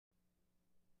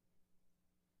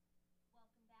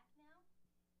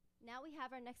Now we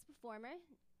have our next performer,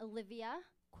 Olivia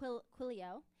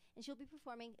Quillio, and she'll be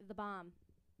performing The Bomb.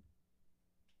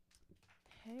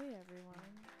 Hey everyone.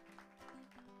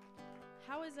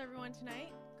 How is everyone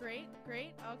tonight? Great,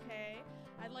 great, okay.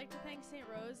 I'd like to thank St.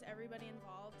 Rose, everybody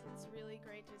involved. It's really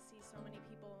great to see so many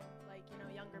people, like,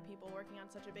 younger people working on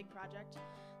such a big project.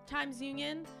 Times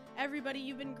Union, everybody,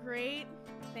 you've been great.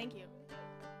 Thank you.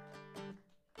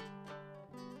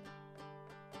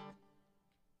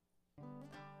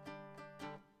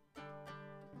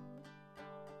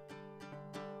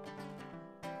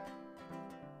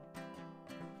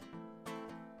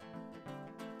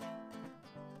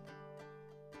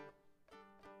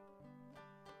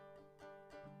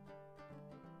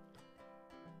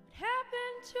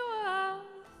 Happened to all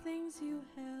things you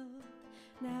held.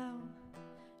 Now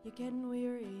you're getting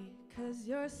weary 'cause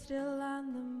you're still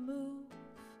on the move.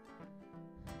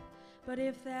 But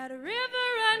if that river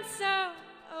runs so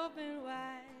open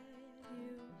wide,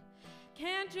 you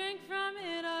can't drink from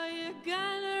it or you're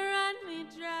gonna run me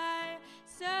dry.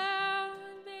 So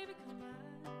baby, come on,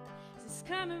 this is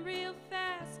coming real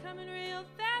fast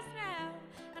now.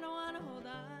 I don't wanna hold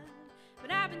on,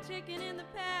 but I've been chicken in the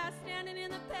past, standing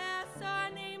in the past, so I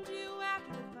named you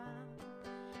after the bomb.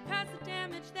 'Cause the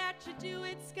damage that you do,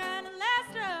 it's gonna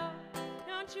last, oh.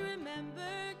 Don't you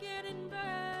remember getting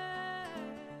burned?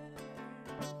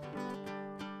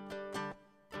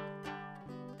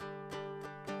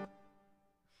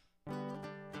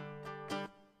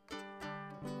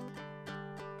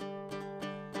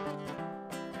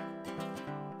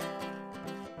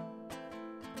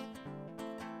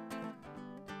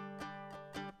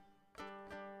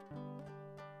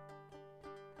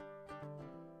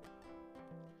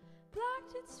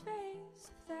 Blocked its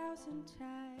face 1,000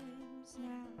 times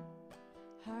now,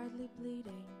 hardly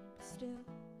bleeding, but still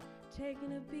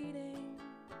taking a beating.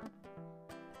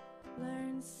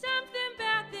 Learn something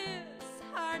about this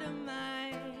heart of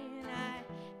mine. I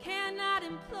cannot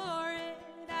implore it,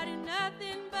 I do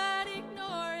nothing but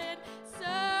ignore it.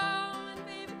 So,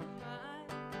 baby, come on,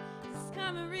 this is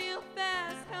coming real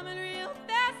fast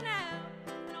now.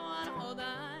 I don't wanna hold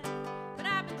on, but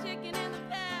I've been chicken in the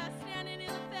past, standing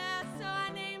in the past, so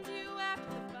I named you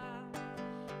after the bomb.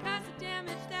 'Cause the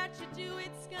damage that you do,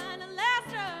 it's gonna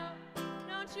last, oh.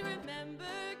 Don't you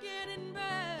remember getting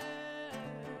burned?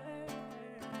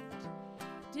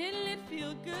 Didn't it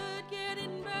feel good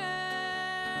getting burned?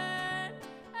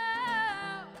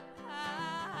 Oh,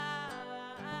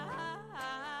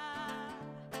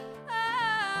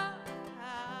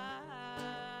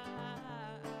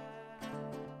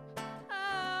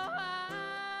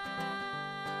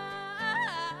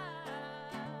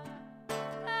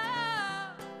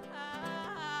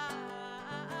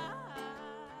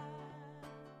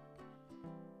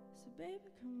 so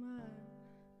baby, come on,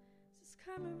 this is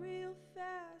coming real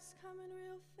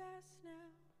fast now.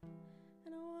 I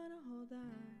don't wanna hold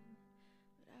on,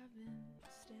 but I've been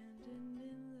standing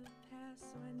in the past,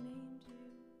 so I named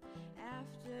you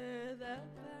after the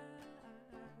bomb.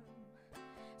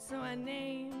 So I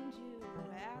named you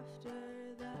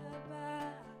after the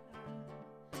bomb.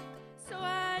 So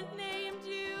I named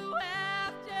you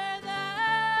after the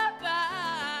bomb.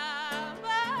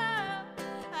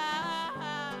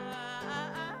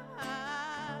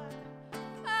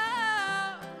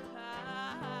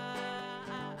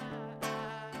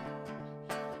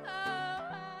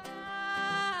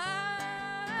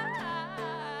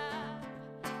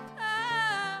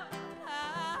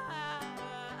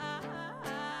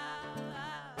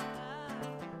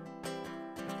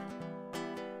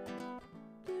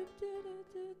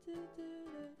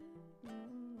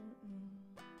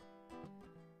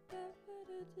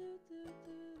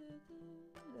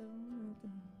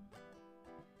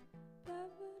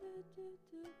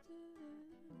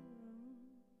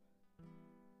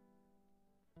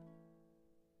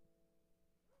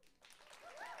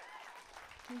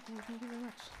 Thank you very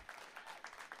much.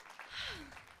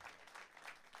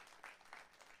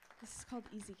 This is called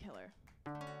Easy Killer.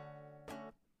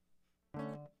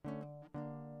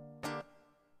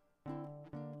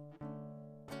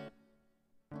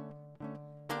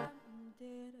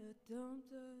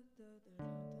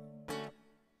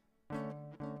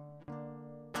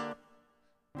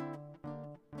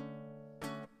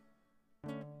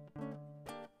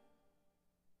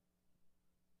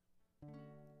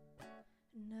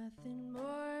 Nothing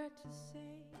more to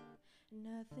say,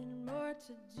 nothing more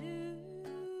to do.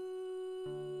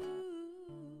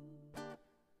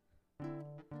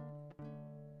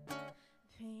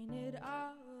 Painted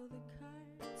all the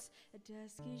cards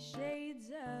dusky shades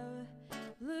of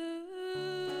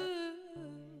blue,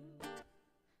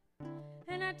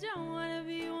 and I don't want to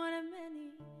be one of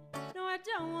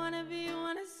wanna be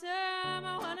one of some.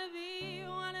 I wanna be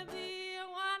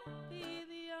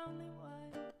the only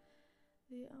one,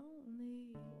 the only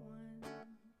one.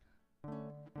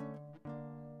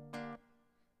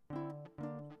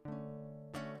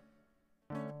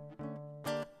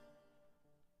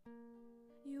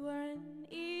 You were an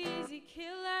easy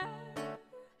killer.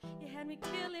 You had me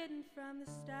killing from the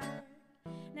start.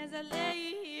 And as I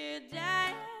lay here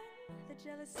dying, the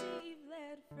jealousy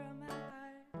bled from my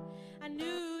heart. I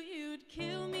knew you'd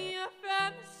kill me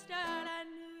from the start. I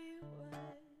knew you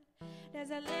would. And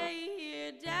as I lay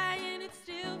here dying, it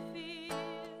still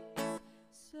feels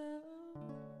so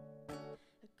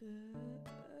good,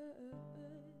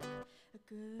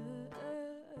 good.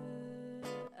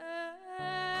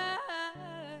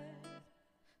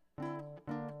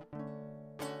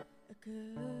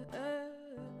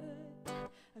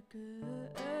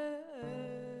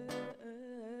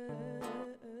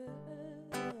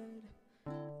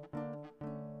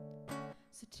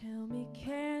 So tell me,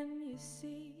 can you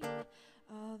see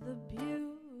all the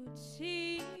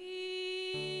beauty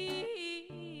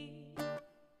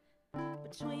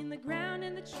between the ground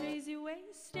and the trees, your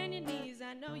waist and your knees?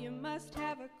 I know you must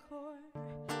have a core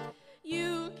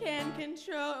you can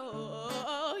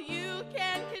control, you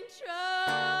can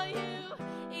control, you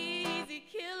easy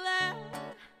killer.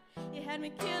 You had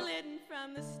me killing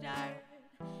from the start.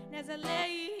 And as I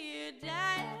lay here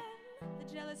dying, the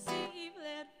jealousy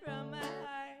bled from my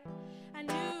heart. I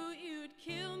knew you'd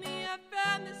kill me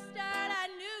from the start. I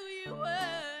knew you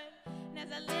would. And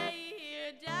as I lay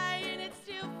here dying, it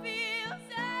still feels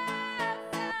so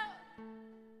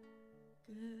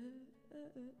good,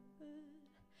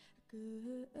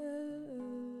 good.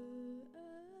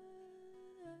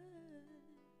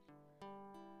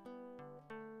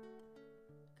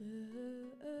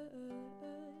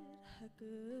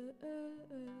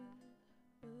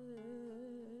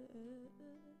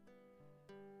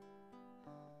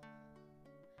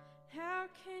 How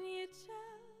can you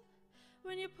tell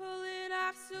when you pull it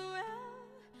off so well?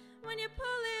 When you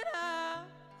pull it off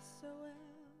so well?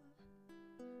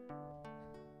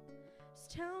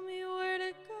 Just tell me where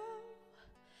to go.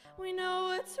 We know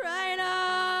what's right,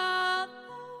 although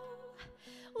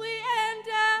we end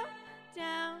up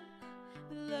down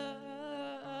below.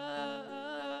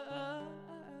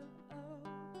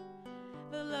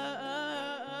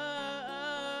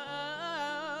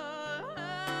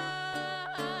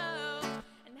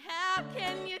 And how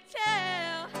can you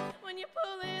tell when you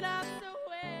pull it off so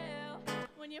well?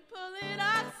 When you pull it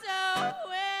off so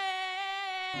well?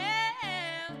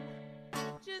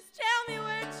 Just tell me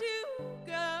where to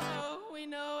go. We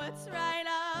know it's right,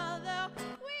 although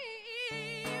we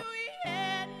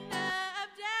end up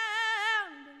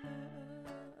down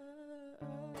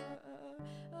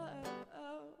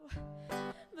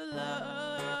below.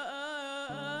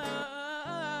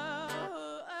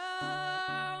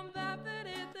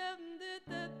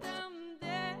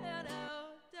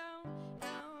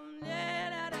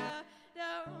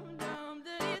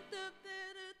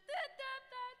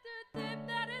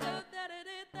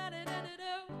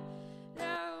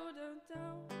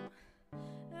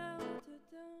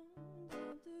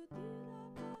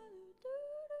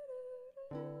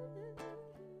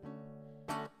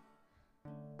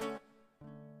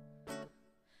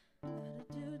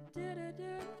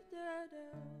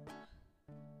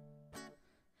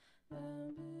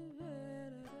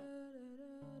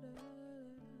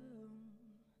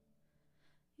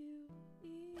 You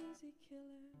easy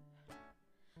killer,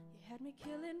 you had me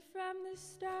killing from the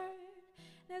start.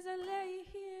 And as I lay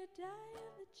here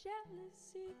dying, the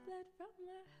jealousy bled from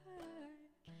my heart.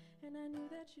 And I knew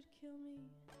that you'd kill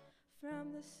me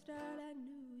from the start. I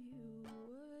knew you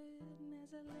would. And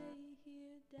as I lay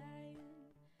here dying,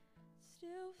 it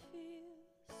still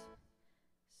feels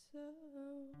so.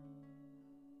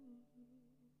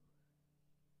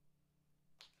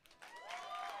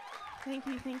 Thank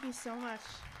you so much.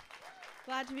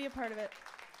 Glad to be a part of it.